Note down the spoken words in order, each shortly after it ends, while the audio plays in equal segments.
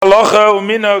Bracha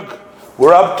u'minag.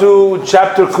 We're up to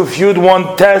chapter Kufyud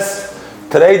 1 Tes.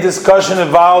 Today's discussion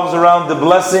evolves around the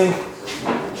blessing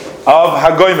of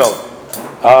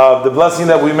Hagoymel, the blessing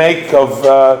that we make of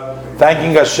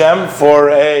thanking Hashem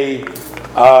for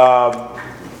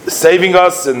saving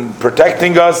us and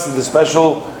protecting us in the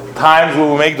special times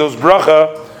when we make those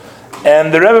bracha.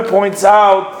 And the Rebbe points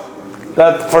out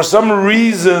that for some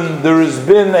reason there has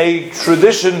been a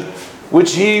tradition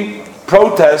which he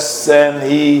protests and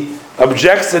he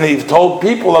objects and he told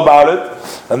people about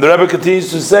it. And the Rebbe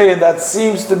continues to say, and that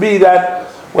seems to be that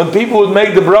when people would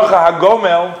make the bracha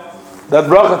hagomel, that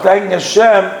bracha thanking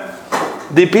Hashem,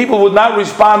 the people would not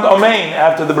respond amen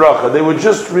after the bracha. They would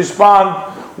just respond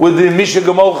with the misha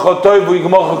gemolcha toiv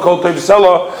u'gemolcha kol toiv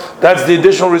sela. That's the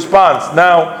additional response.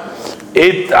 Now,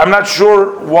 I'm not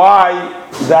sure why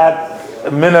that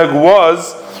minhag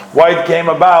was, why it came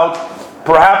about.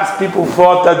 Perhaps people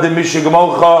thought that the misha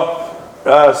gemolcha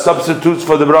substitutes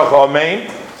for the bracha amen.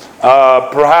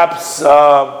 Perhaps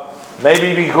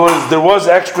maybe because there was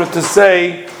extra to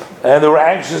say, and they were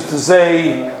anxious to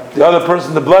say the other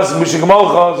person the blessing misha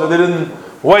gemolcha, so they didn't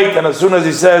wait. And as soon as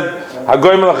he said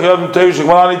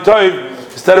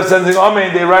instead of sending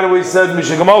amen, they right away said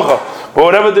misha gemolcha. But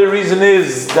whatever the reason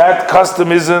is, that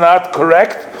custom is not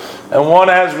correct, and one,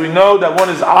 as we know, that one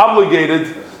is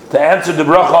obligated to answer the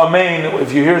bracha amen.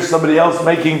 If you hear somebody else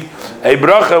making a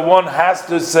bracha, one has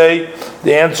to say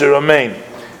the answer amen.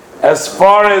 As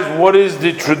far as what is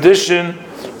the tradition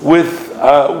with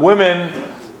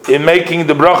women in making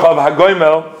the bracha of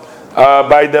hagoymel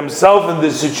by themselves in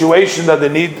the situation that they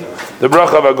need the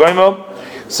bracha of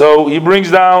hagoymel, so he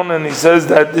brings down and he says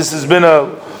that this has been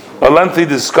a lengthy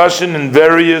discussion in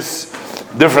various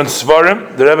different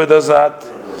svarim. The Rebbe does not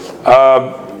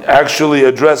actually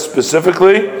address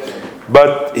specifically,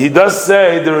 but he does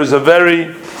say there is a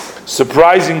very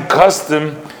surprising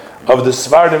custom of the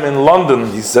Svardim in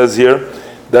London. He says here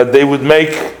that they would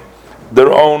make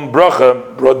their own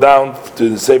bracha, brought down to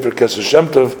the Sefer Kesher Shem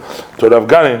Tov, to Rav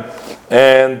Ganin,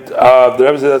 and the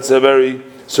Rebbe said that's a very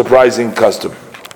surprising custom.